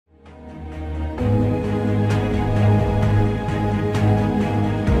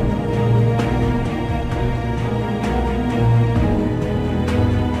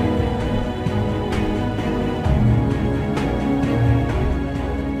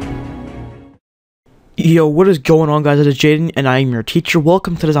Yo, what is going on, guys? It is Jaden, and I am your teacher.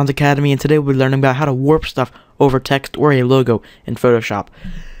 Welcome to DesignsAcademy, and today we're learning about how to warp stuff over text or a logo in Photoshop.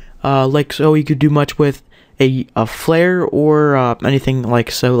 Like so, you could do much with a flare or anything like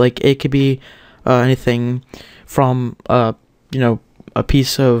so. Like it could be anything from a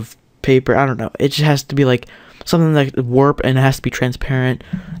piece of paper. I don't know. It just has to be like something like warp, and it has to be transparent.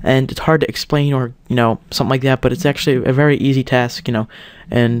 And it's hard to explain, or something like that. But it's actually a very easy task,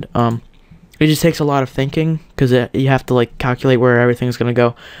 and it just takes a lot of thinking because you have to like calculate where everything's gonna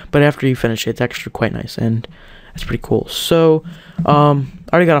go. But after you finish it, it's actually quite nice and it's pretty cool. So I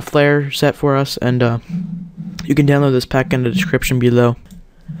already got a flare set for us, and you can download this pack in the description below.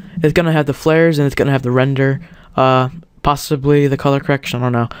 It's gonna have the flares and it's gonna have the render, possibly the color correction. I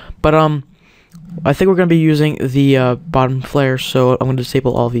don't know, but I think we're gonna be using the bottom flare. So I'm gonna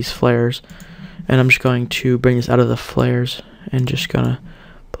disable all these flares, and I'm just going to bring this out of the flares and just gonna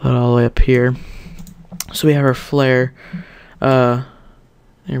put it all the way up here. So we have our flare. There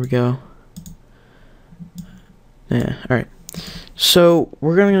we go. Yeah, alright. So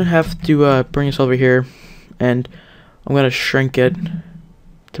we're gonna have to bring this over here, and I'm gonna shrink it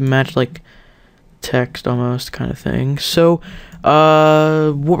to match like text almost kind of thing. So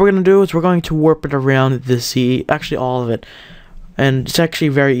what we're gonna do is we're going to warp it around the Z, actually all of it. And it's actually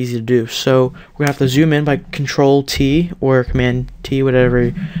very easy to do. So we're gonna have to zoom in by Control T or Command T, whatever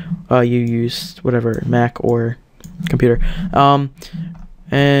you use, whatever, Mac or computer.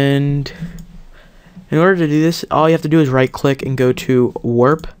 And in order to do this, all you have to do is right click and go to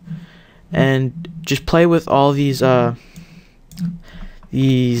warp, and just play with all this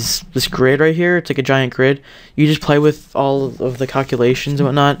grid right here. It's like a giant grid. You just play with all of the calculations and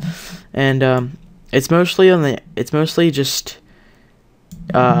whatnot, and it's mostly just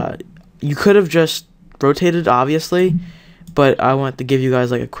you could have just rotated, obviously, but I want to give you guys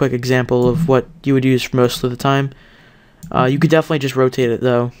like a quick example of what you would use for most of the time. You could definitely just rotate it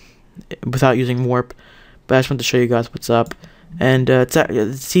though without using warp, but I just want to show you guys what's up. And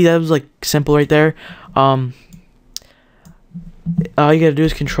see, that was like simple right there. All you gotta do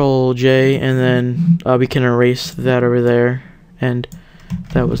is Control J, and then we can erase that over there, and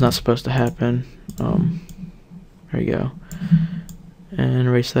that was not supposed to happen. There you go. And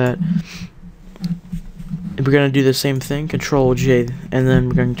erase that. And we're gonna do the same thing, Control J, and then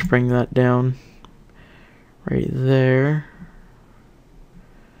we're going to bring that down right there.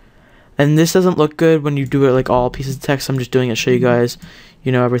 And this doesn't look good when you do it like all pieces of text. I'm just doing it to show you guys,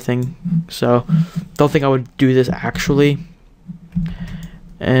 everything. So don't think I would do this actually.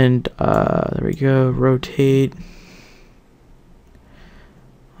 And there we go. Rotate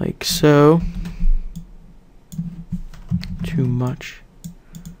like so. Too much.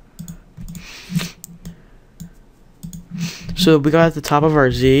 So we got at the top of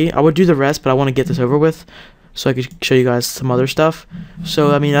our Z. I would do the rest, but I want to get this over with so I could show you guys some other stuff. So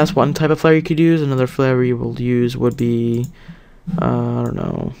I mean, that's one type of flare you could use. Another flare you will use would be I don't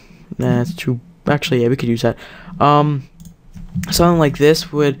know. Nah, it's too. Actually, yeah, we could use that. Something like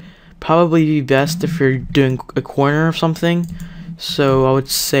this would probably be best if you're doing a corner of something. So I would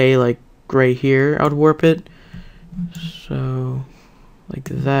say like right here, I would warp it. So like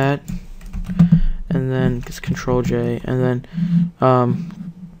that, and then just Control J, and then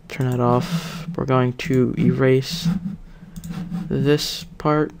turn that off. We're going to erase this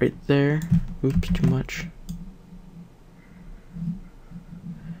part right there. Oops, too much.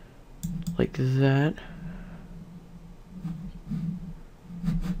 Like that.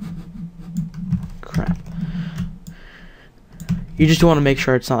 Crap. You just want to make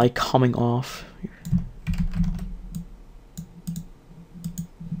sure it's not like coming off.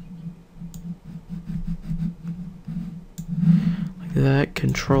 Like that.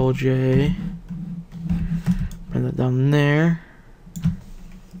 Control J. Bring that down there.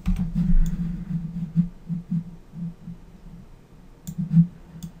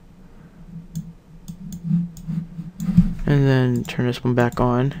 And then turn this one back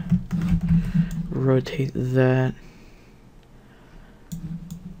on. Rotate that.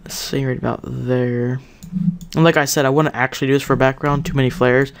 Let's see, right about there. And like I said, I wouldn't actually do this for background. Too many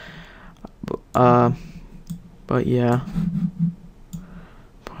flares. But yeah.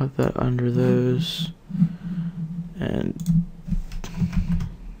 Put that under those. And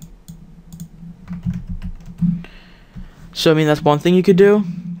so I mean, that's one thing you could do.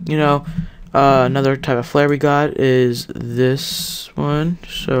 Another type of flare we got is this one.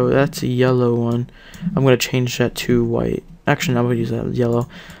 So that's a yellow one. I'm gonna change that to white. Actually, no, I'm gonna use that as yellow.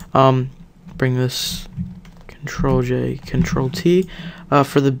 Bring this Control J, Control T.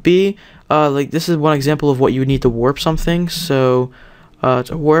 For the B, like this is one example of what you would need to warp something. So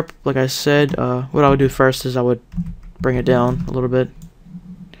To warp, like I said, what I would do first is I would bring it down a little bit,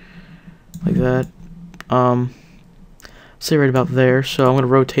 like that. Say right about there. So I'm gonna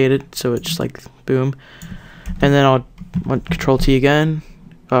rotate it so it's just like boom, and then I'll want Control T again,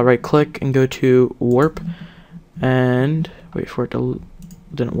 right click and go to warp, and wait for it to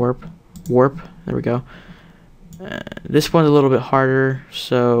didn't warp. There we go. This one's a little bit harder,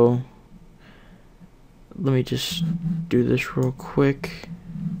 so let me just do this real quick.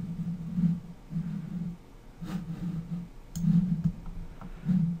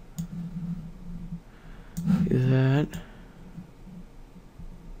 Do that.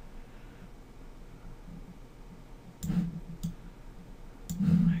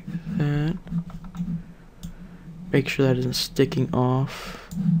 Like that. Make sure that isn't sticking off.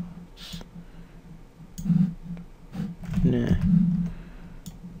 Nah.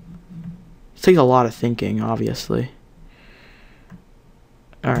 It takes a lot of thinking, obviously.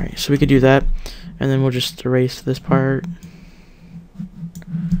 Alright, so we could do that, and then we'll just erase this part.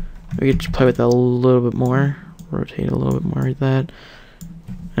 We could just play with that a little bit more. Rotate a little bit more like that.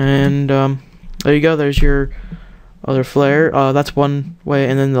 And there you go, there's your other flare. That's one way,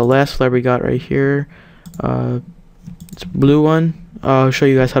 and then the last flare we got right here. It's a blue one. I'll show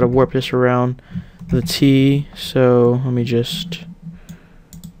you guys how to warp this around the T. So let me just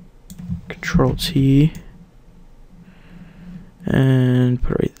Control T and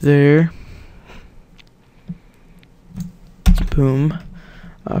put it right there. Boom.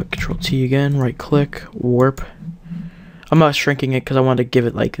 Control T again, right click, warp. I'm not shrinking it because I want to give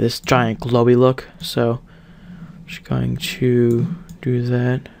it like this giant glowy look, so I'm just going to do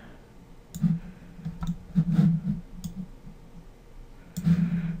that.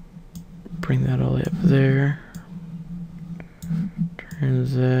 Bring that all the way up there. Turn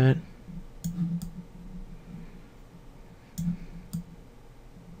that.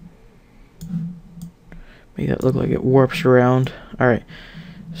 Make that look like it warps around. Alright,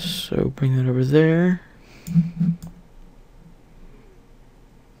 so bring that over there.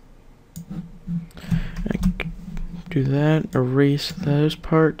 Do that, erase those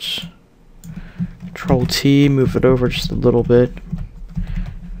parts. Control T, move it over just a little bit.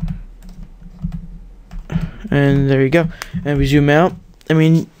 And there you go. And we zoom out. I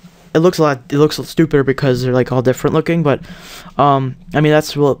mean, it looks stupider because they're like all different looking, but I mean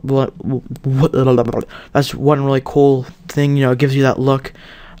that's that's one really cool thing, you know, it gives you that look,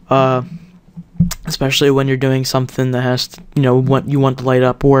 especially when you're doing something that has to, you know, you want to light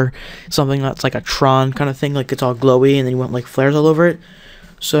up, or something that's like a Tron kind of thing, like it's all glowy and then you want like flares all over it.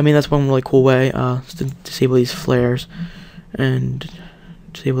 So I mean that's one really cool way to disable these flares, and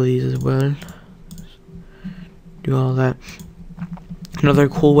disable these as well. Do all that. Another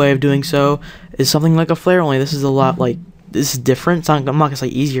cool way of doing so is something like a flare, only this is a lot like, this is different. It's not, I'm not gonna say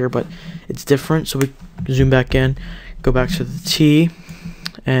easier, but it's different. So we zoom back in, go back to the T,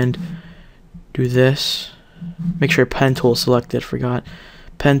 and do this. Make sure pen tool selected. Forgot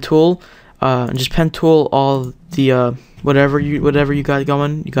pen tool, and just pen tool all the whatever you got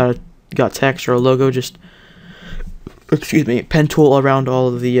going. You got text or a logo. Just excuse me, pen tool around all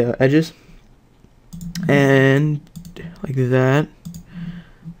of the edges, and like that.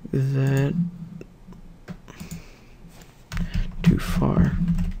 That too far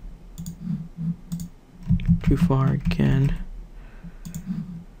again.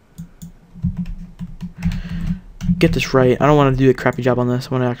 Get this right. I don't want to do a crappy job on this.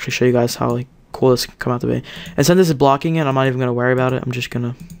 I want to actually show you guys how like cool this can come out to be. And since this is blocking it, I'm not even gonna worry about it. I'm just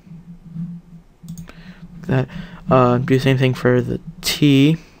gonna that do the same thing for the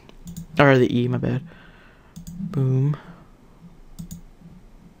T or the E, my bad. Boom.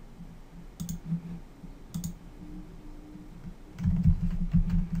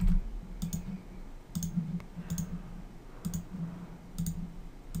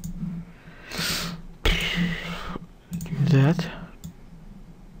 That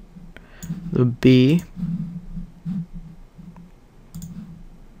the B,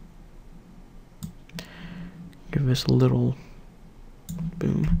 give this a little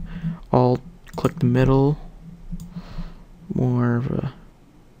boom. Alt click the middle, more of a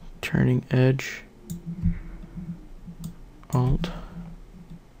turning edge. Alt,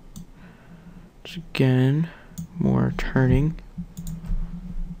 just again more turning.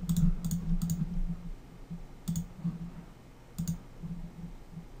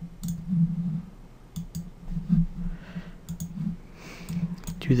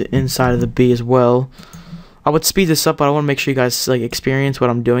 Do the inside of the B as well. I would speed this up, but I want to make sure you guys like experience what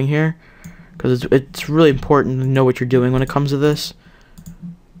I'm doing here, because it's really important to know what you're doing when it comes to this.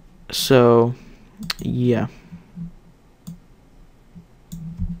 So yeah,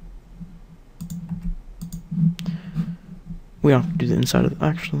 We don't have to do the inside of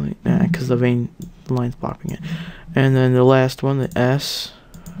actually, nah, because the line's blocking it. And then the last one, the S.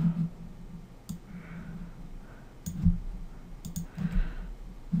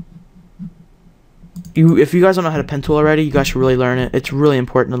 If you guys don't know how to pen tool already, you guys should really learn it. It's really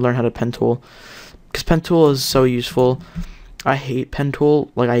important to learn how to pen tool, because pen tool is so useful. I hate pen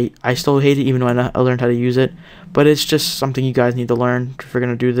tool. Like I still hate it even though I learned how to use it. But it's just something you guys need to learn if you're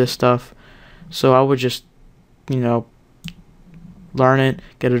gonna do this stuff. So I would just, you know, learn it,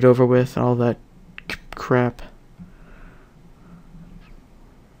 get it over with, and all that crap.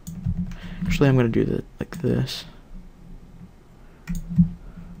 Actually, I'm gonna do that like this.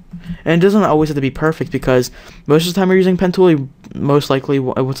 And it doesn't always have to be perfect, because most of the time you're using pen tool, most likely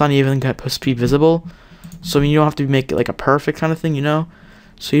it's not even supposed to be visible. So I mean, you don't have to make it like a perfect kind of thing, you know.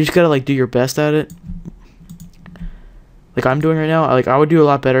 So you just gotta like do your best at it. Like I'm doing right now. I would do a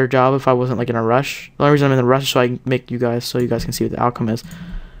lot better job if I wasn't like in a rush. The only reason I'm in a rush is so I can make you guys, so you guys can see what the outcome is.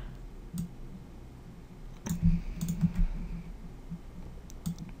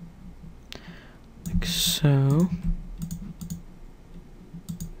 Like so.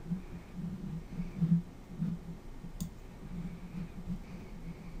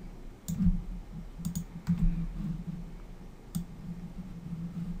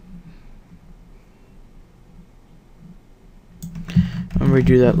 I'm gonna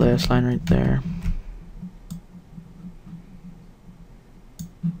redo that last line right there.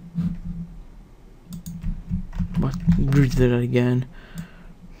 Redo that again.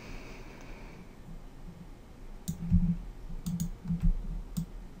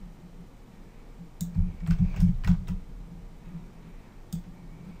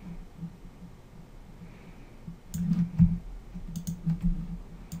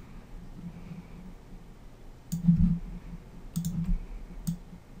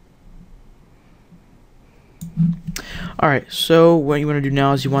 Alright, so what you want to do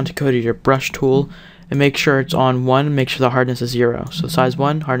now is you want to go to your brush tool and make sure it's on 1, make sure the hardness is 0. So size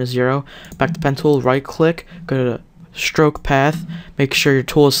 1, hardness 0, back to pen tool, right click, go to stroke path, make sure your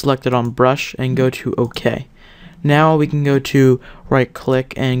tool is selected on brush, and go to OK. Now we can go to right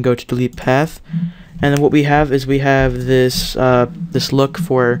click and go to delete path, and then what we have is we have this this look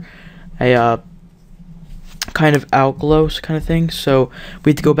for a kind of outglow kind of thing. So we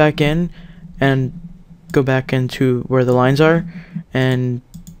have to go back in and go back into where the lines are, and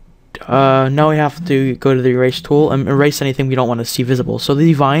now we have to go to the erase tool and erase anything we don't want to see visible. So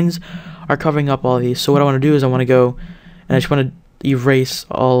these vines are covering up all these, so what I want to do is I want to go and I just want to erase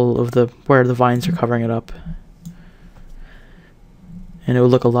all of the where the vines are covering it up, and it will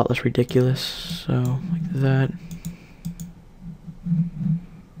look a lot less ridiculous. So like that.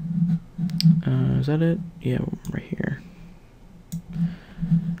 Is that it? Yeah, right here.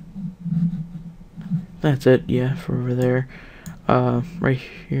 That's it, yeah, for over there. Right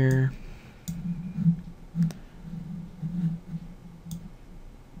here.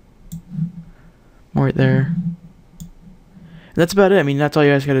 Right there. And that's about it. I mean, that's all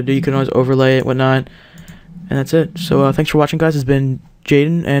you guys gotta do. You can always overlay it, whatnot. And that's it. So, thanks for watching, guys. It's been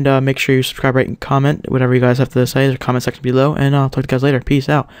Jaden, and make sure you subscribe, rate, and comment whatever you guys have to say in the comment section below. And I'll talk to you guys later. Peace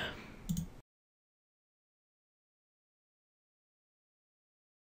out.